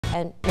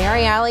And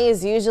Mary Allie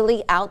is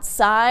usually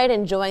outside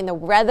enjoying the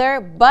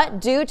weather, but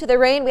due to the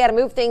rain, we had to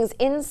move things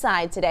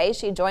inside today.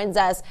 She joins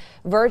us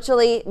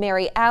virtually.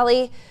 Mary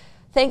Allie,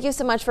 thank you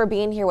so much for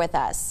being here with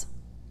us.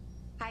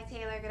 Hi,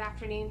 Taylor. Good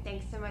afternoon.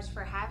 Thanks so much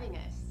for having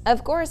us.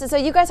 Of course. And so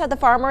you guys have the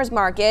farmers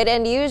market,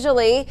 and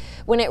usually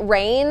when it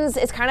rains,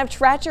 it's kind of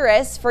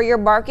treacherous for your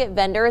market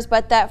vendors,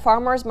 but that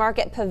Farmers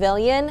Market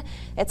Pavilion,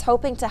 it's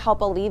hoping to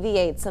help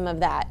alleviate some of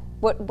that.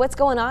 What's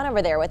going on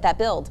over there with that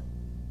build?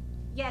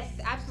 Yes,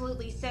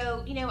 absolutely.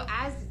 So,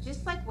 as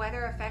just like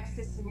weather affects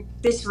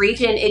this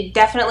region, it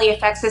definitely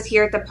affects us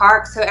here at the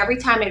park. So every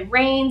time it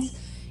rains,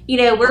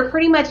 we're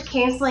pretty much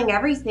canceling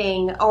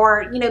everything,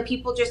 or,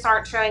 people just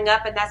aren't showing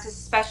up. And that's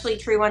especially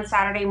true on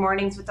Saturday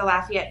mornings with the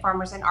Lafayette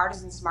Farmers and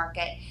Artisans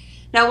Market.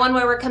 Now, one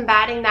way we're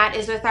combating that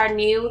is with our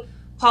new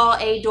Paul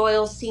A.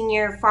 Doyle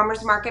Senior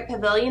Farmers Market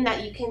Pavilion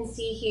that you can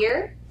see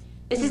here.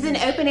 This is an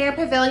open air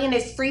pavilion.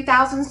 It's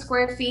 3,000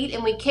 square feet,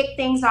 and we kicked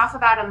things off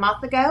about a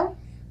month ago.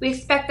 We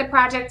expect the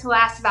project to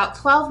last about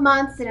 12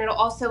 months, and it'll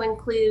also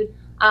include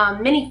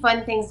many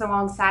fun things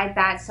alongside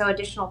that. So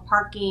additional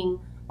parking,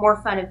 more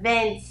fun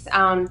events,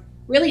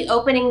 really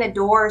opening the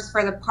doors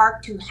for the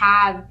park to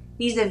have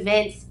these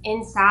events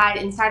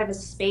inside of a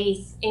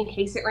space in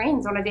case it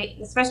rains on a day,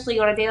 especially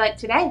on a day like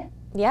today.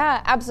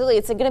 Yeah, absolutely.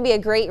 It's going to be a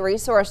great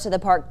resource to the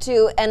park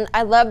too. And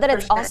I love that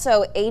it's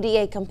also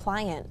ADA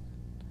compliant.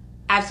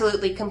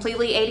 Absolutely,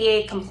 completely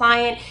ADA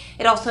compliant.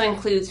 It also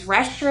includes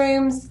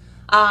restrooms.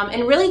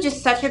 And really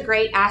just such a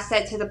great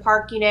asset to the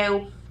park.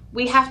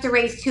 We have to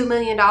raise $2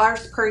 million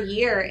per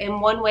year, and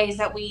one ways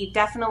that we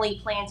definitely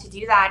plan to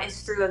do that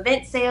is through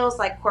event sales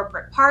like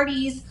corporate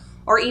parties,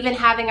 or even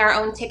having our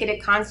own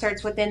ticketed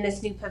concerts within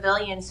this new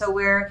pavilion. So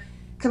we're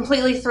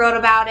completely thrilled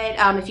about it.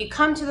 If you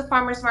come to the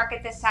farmers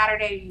market this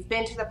Saturday, you've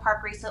been to the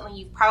park recently,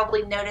 you've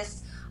probably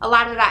noticed a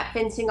lot of that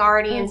fencing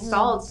already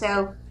installed.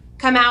 So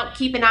come out,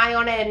 keep an eye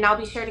on it, and I'll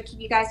be sure to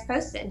keep you guys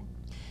posted.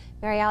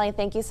 Mary Allie,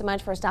 thank you so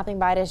much for stopping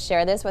by to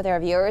share this with our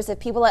viewers. If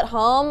people at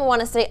home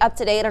want to stay up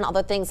to date on all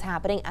the things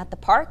happening at the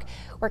park,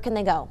 where can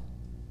they go?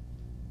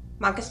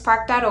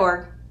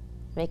 moncuspark.org.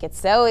 Make it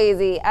so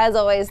easy. As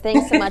always,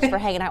 thanks so much for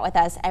hanging out with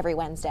us every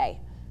Wednesday.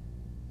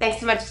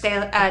 Thanks so much,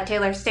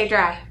 Taylor. Stay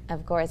dry.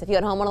 Of course. If you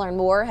at home want to learn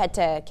more, head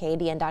to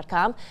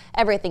KADN.com.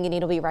 Everything you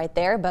need will be right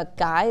there. But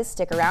guys,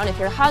 stick around. If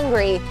you're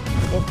hungry,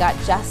 they've got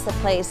just the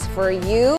place for you.